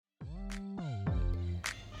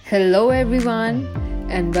Hello, everyone,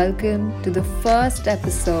 and welcome to the first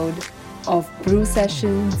episode of Brew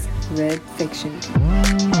Sessions with FictionTea.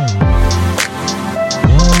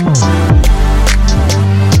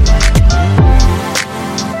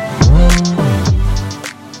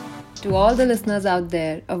 To all the listeners out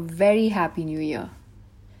there, a very happy new year.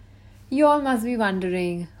 You all must be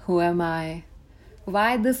wondering, who am I?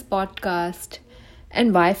 Why this podcast?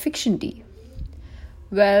 And why FictionTea?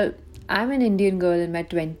 Well, I'm an Indian girl in my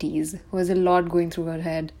 20s who has a lot going through her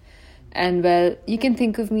head. And well, you can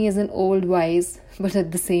think of me as an old wise, but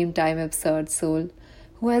at the same time absurd soul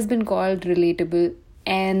who has been called relatable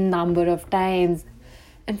n number of times.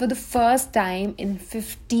 And for the first time in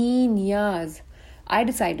 15 years, I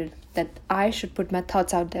decided that I should put my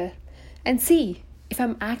thoughts out there and see if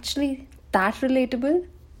I'm actually that relatable.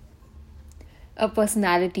 A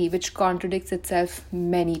personality which contradicts itself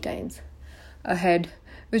many times. A head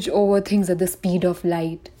which overthinks at the speed of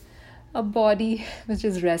light. A body which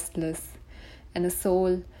is restless. And a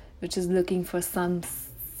soul which is looking for some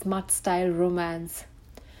smut-style romance.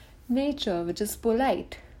 Nature which is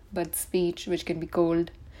polite, but speech which can be cold.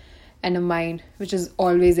 And a mind which is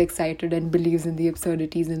always excited and believes in the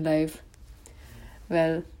absurdities in life.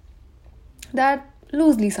 Well, that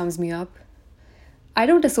loosely sums me up. I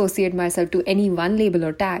don't associate myself to any one label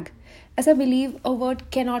or tag, as I believe a word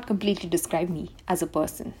cannot completely describe me as a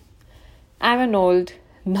person. I'm an old,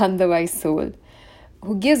 none the wise soul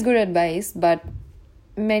who gives good advice but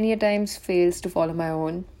many a times fails to follow my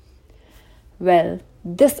own. Well,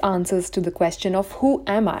 this answers to the question of who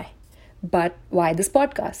am I, but why this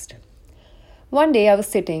podcast? One day I was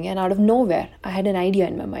sitting and out of nowhere I had an idea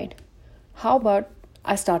in my mind. How about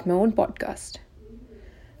I start my own podcast?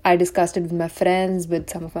 I discussed it with my friends, with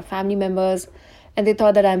some of my family members, and they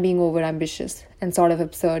thought that I'm being overambitious and sort of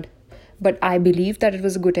absurd. But I believed that it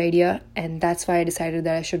was a good idea, and that's why I decided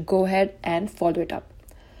that I should go ahead and follow it up.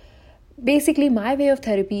 Basically, my way of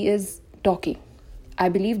therapy is talking. I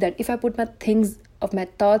believe that if I put my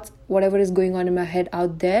thoughts, whatever is going on in my head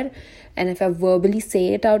out there, and if I verbally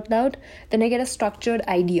say it out loud, then I get a structured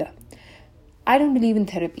idea. I don't believe in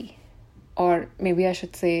therapy. Or maybe I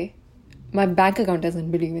should say, my bank account doesn't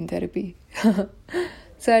believe in therapy.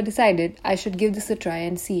 So I decided I should give this a try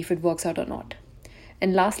and see if it works out or not.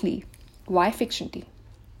 And lastly, why FictionTea?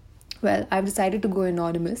 Well, I've decided to go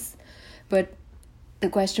anonymous, but the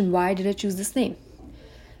question, why did I choose this name?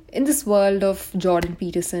 In this world of Jordan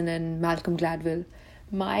Peterson and Malcolm Gladwell,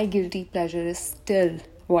 my guilty pleasure is still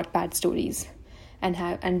Wattpad stories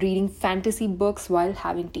and reading fantasy books while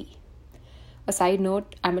having tea. A side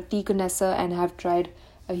note, I'm a tea connoisseur and have tried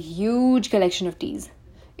a huge collection of teas.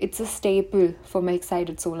 It's a staple for my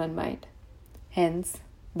excited soul and mind. Hence,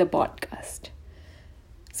 the podcast.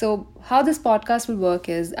 So, how this podcast will work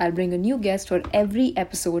is I'll bring a new guest for every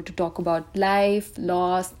episode to talk about life,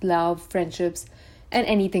 loss, love, friendships, and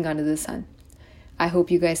anything under the sun. I hope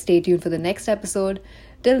you guys stay tuned for the next episode.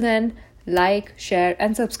 Till then, like, share,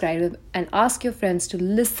 and subscribe, and ask your friends to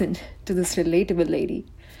listen to this relatable lady.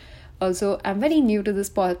 Also, I'm very new to this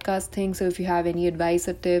podcast thing, so if you have any advice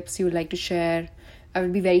or tips you would like to share, I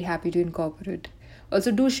would be very happy to incorporate.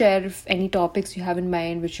 Also, do share if any topics you have in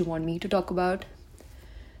mind which you want me to talk about.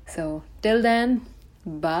 So, till then,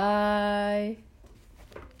 bye.